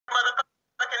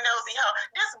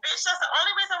bitch. That's the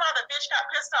only reason why the bitch got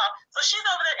pissed off. So she's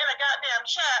over there in a goddamn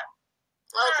chat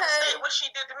trying to state what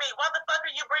she did to me. Why the fuck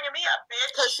are you bringing me up,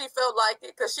 bitch? Because she felt like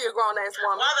it. Because she a grown-ass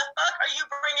woman. Why the fuck are you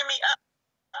bringing me up,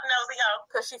 nosy hoe?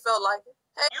 Because she felt like it.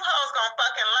 Hey. You hoes gonna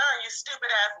fucking learn, you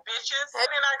stupid ass bitches. Hey.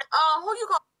 Who you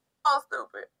call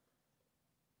stupid?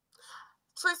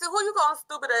 Treecey, who you calling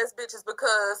stupid ass bitches?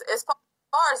 Because as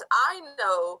far as I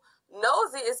know,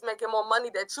 Nosy is making more money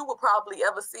that you would probably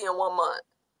ever see in 1 month.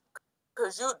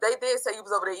 Because they did say you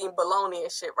was over there eating bologna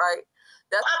and shit, right?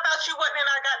 I thought you wasn't in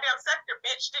our goddamn sector,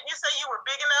 bitch. Didn't you say you were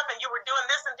big enough and you were doing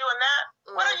this and doing that?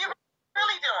 Mm-hmm. What are you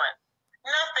really doing?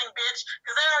 Nothing, bitch.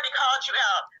 Because they already called you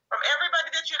out from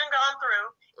everybody that you done gone through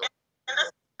in the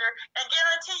sector, and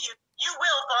guarantee you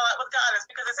will fall out with Goddess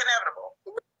because it's inevitable.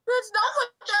 Bitch, don't put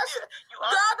that shit.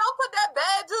 Girl, don't put that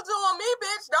bad juju on me,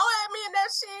 bitch. Don't add me in that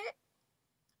shit.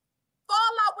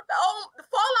 Fall out with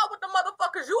the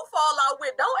motherfuckers you fall out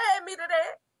with. Don't add me to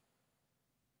that.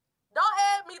 Don't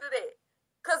add me to that.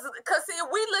 Cause see, if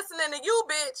we listening to you,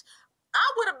 bitch, I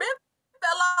would have been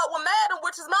fell out with Madam,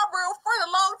 which is my real friend,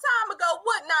 a long time ago.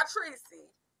 What not, Treecey?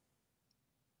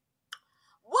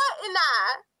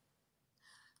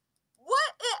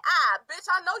 Bitch,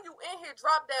 I know you in here.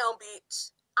 Drop down,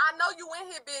 bitch. I know you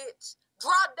in here, bitch.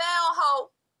 Drop down,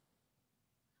 hoe.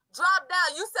 Drop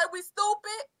down. You said we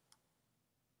stupid?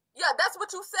 Yeah, that's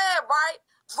what you said, right?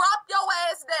 Drop your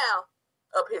ass down.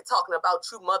 Up here talking about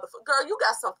you, motherfucker. Girl, you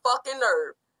got some fucking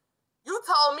nerve. You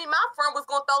told me my friend was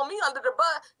going to throw me under the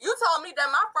bus. You told me that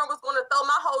my friend was going to throw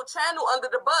my whole channel under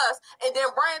the bus and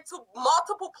then ran to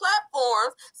multiple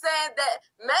platforms saying that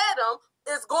Madam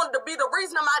is going to be the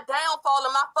reason of my downfall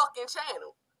in my fucking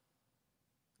channel.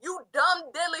 You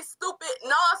dumb, dilly, stupid,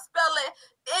 non-spelling,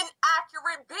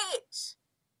 inaccurate bitch.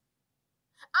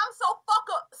 I'm so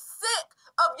fucking sick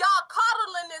of y'all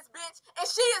coddling this bitch, and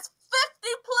she is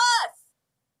 50 plus.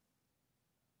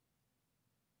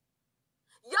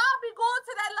 Y'all be going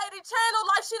to that lady channel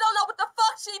like she don't know what the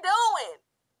fuck she doing.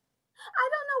 I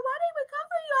don't know why they would come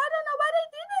for you. I don't know why they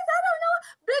did this. I don't know.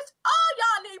 Bitch, all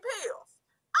y'all need pills.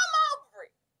 I'm over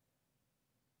it.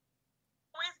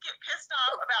 Always get pissed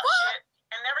off about shit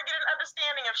and never get an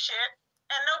understanding of shit.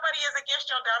 And nobody is against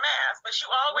your dumb ass, but you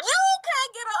always... You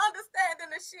can't get an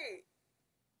understanding of shit.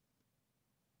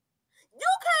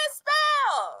 You can't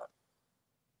spell.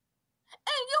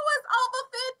 And you is over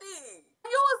 50.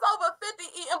 You is over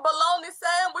 50 eating bologna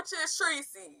sandwiches,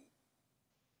 Treecey.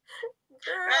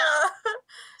 Girl. Now,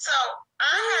 so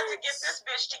I had to get this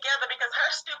bitch together because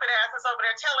her stupid ass is over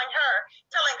there telling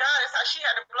Goddess how she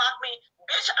had to block me.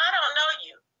 Bitch, I don't know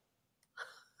you.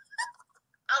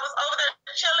 I was over there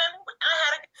chilling.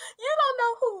 You don't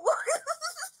know who.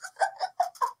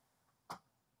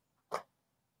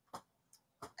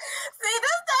 See,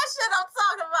 this that shit I'm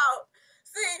talking about.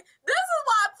 See, this is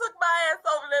why I took my ass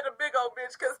over there to big old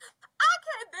bitch, because I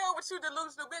can't deal with you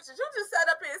delusional bitches. You just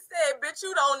sat up here and said, bitch,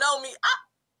 you don't know me.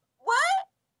 What?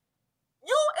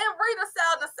 You and Rita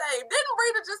sound the same. Didn't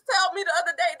Rita just tell me the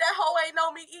other day that hoe ain't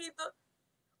know me either?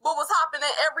 But was hopping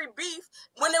at every beef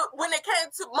when it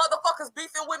came to motherfuckers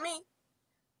beefing with me?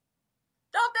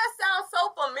 Don't that sound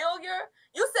so familiar?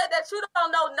 You said that you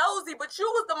don't know Nosy, but you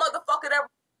was the motherfucker that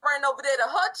ran over there to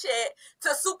her chat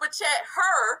to super chat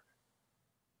her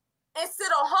and sit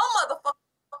on her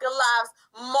motherfucking lives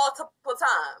multiple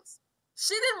times.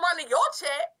 She didn't run to your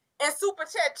chat and super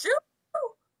chat you.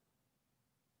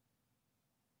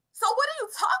 So what are you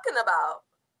talking about?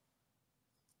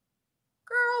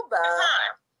 Girl,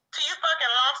 bye. Till you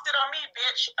fucking lost it on me,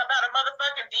 bitch, about a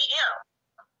motherfucking DM.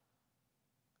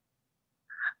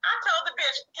 I told the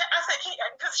bitch, I said,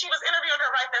 because she was interviewing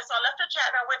her right there, so I left her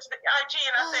chat and I went to the IG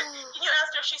and I said, can you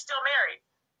ask her if she's still married?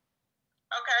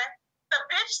 Okay? The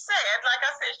bitch said, like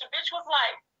I said, the bitch was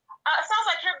like, it sounds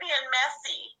like you're being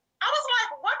messy. I was like,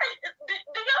 what?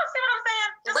 Do y'all see what I'm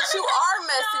saying? But you are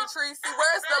messy, Treecey.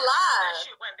 Where's the lie? That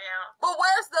shit went down. But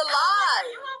where's the lie?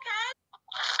 Are you okay?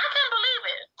 I can't believe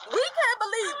it. We can't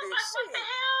believe it. Like, what the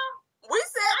hell? We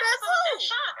said that too. I was in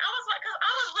shock. I was like, because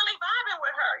I was really vibing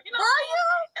with her. You know? Were you?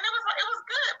 And it was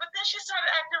good. But then she started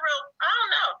acting real, I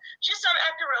don't know. She started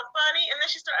acting real funny, and then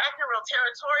she started acting real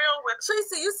territorial with...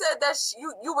 Treecey, you said that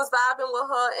you was vibing with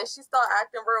her, and she started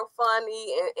acting real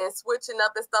funny and switching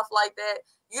up and stuff like that.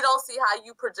 You don't see how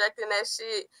you projecting that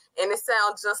shit, and it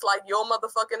sounds just like your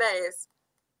motherfucking ass.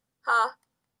 Huh?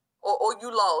 Or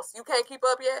you lost. You can't keep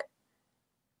up yet?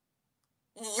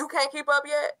 You can't keep up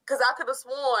yet? Because I could have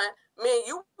sworn, man,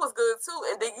 you was good too.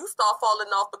 And then you start falling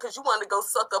off because you wanted to go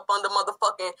suck up under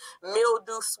motherfucking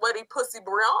mildew, sweaty pussy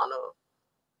Brianna.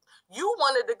 You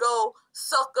wanted to go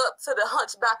suck up to the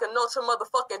hunchback of Notre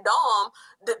motherfucking Dom,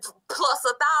 plus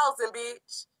 1,000,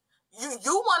 bitch.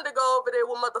 You wanted to go over there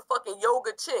with motherfucking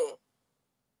Yoga Chin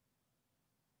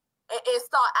and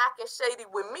start acting shady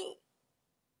with me.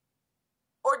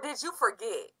 Or did you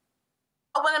forget?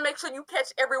 I want to make sure you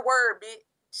catch every word,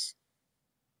 bitch.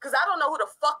 Because I don't know who the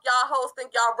fuck y'all hoes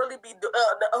think y'all really be,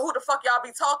 who the fuck y'all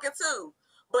be talking to.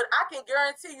 But I can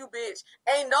guarantee you, bitch,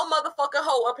 ain't no motherfucking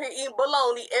hoe up here eating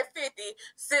bologna at 50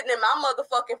 sitting in my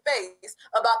motherfucking face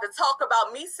about to talk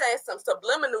about me saying some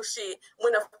subliminal shit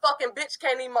when a fucking bitch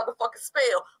can't even motherfucking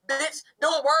spell. Bitch,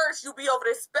 them words you be over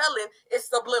there spelling is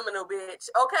subliminal, bitch,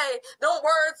 okay? Them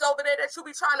words over there that you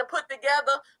be trying to put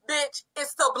together, bitch,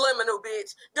 is subliminal,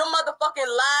 bitch. Them motherfucking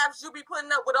lives you be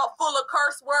putting up with all full of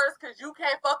curse words because you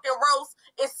can't fucking roast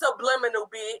is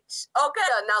subliminal, bitch, okay?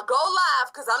 Now go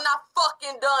live because I'm not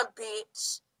fucking done,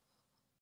 bitch.